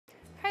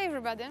Hi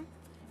everybody,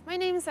 my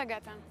name is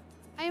Agata.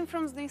 I am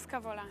from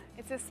Zduńska Wola.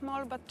 It's a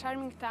small but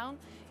charming town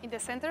in the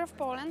center of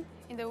Poland,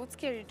 in the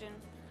Łódzkie region.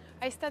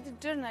 I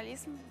studied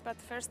journalism, but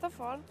first of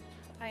all,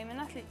 I am an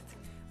athlete.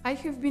 I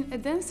have been a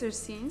dancer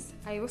since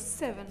I was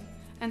 7,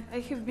 and I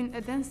have been a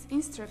dance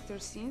instructor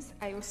since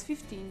I was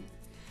 15.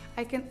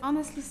 I can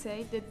honestly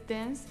say that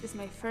dance is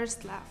my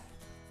first love.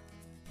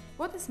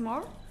 What is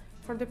more,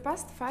 for the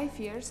past 5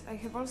 years I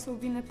have also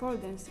been a pole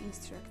dance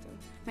instructor.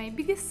 My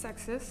biggest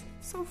success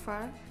so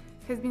far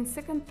has been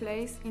second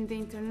place in the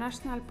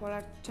International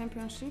Polar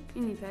Championship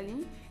in Italy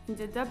in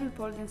the double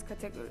pole dance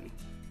category.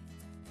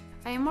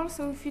 I am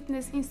also a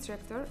fitness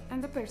instructor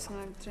and a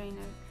personal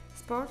trainer.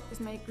 Sport is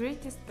my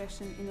greatest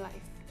passion in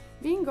life.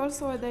 Being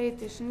also a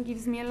dietitian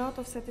gives me a lot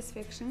of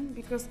satisfaction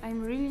because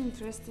I'm really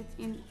interested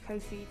in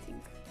healthy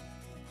eating.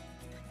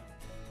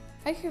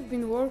 I have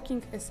been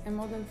working as a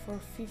model for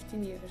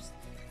 15 years.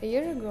 A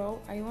year ago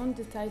I won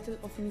the title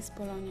of Miss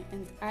Polonia,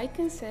 and I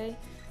can say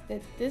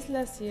that this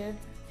last year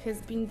has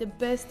been the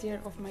best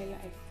year of my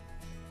life.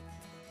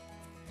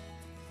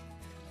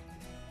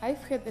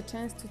 I've had a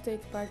chance to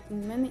take part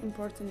in many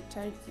important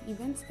charity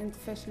events and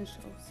fashion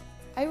shows.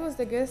 I was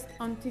a guest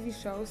on TV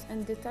shows,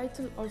 and the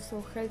title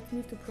also helped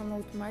me to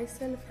promote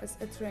myself as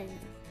a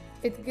trainer.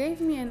 It gave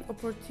me an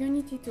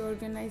opportunity to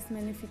organize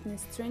many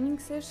fitness training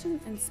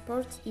sessions and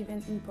sports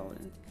events in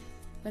Poland.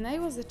 When I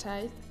was a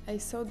child, I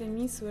saw the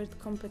Miss World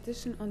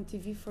competition on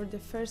TV for the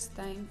first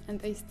time,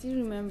 and I still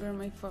remember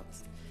my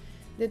thoughts.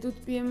 That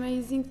would be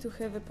amazing to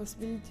have a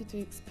possibility to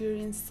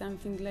experience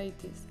something like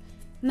this.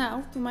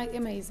 Now, to my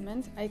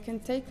amazement, I can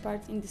take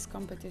part in this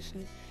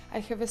competition. I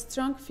have a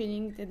strong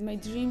feeling that my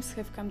dreams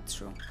have come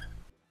true.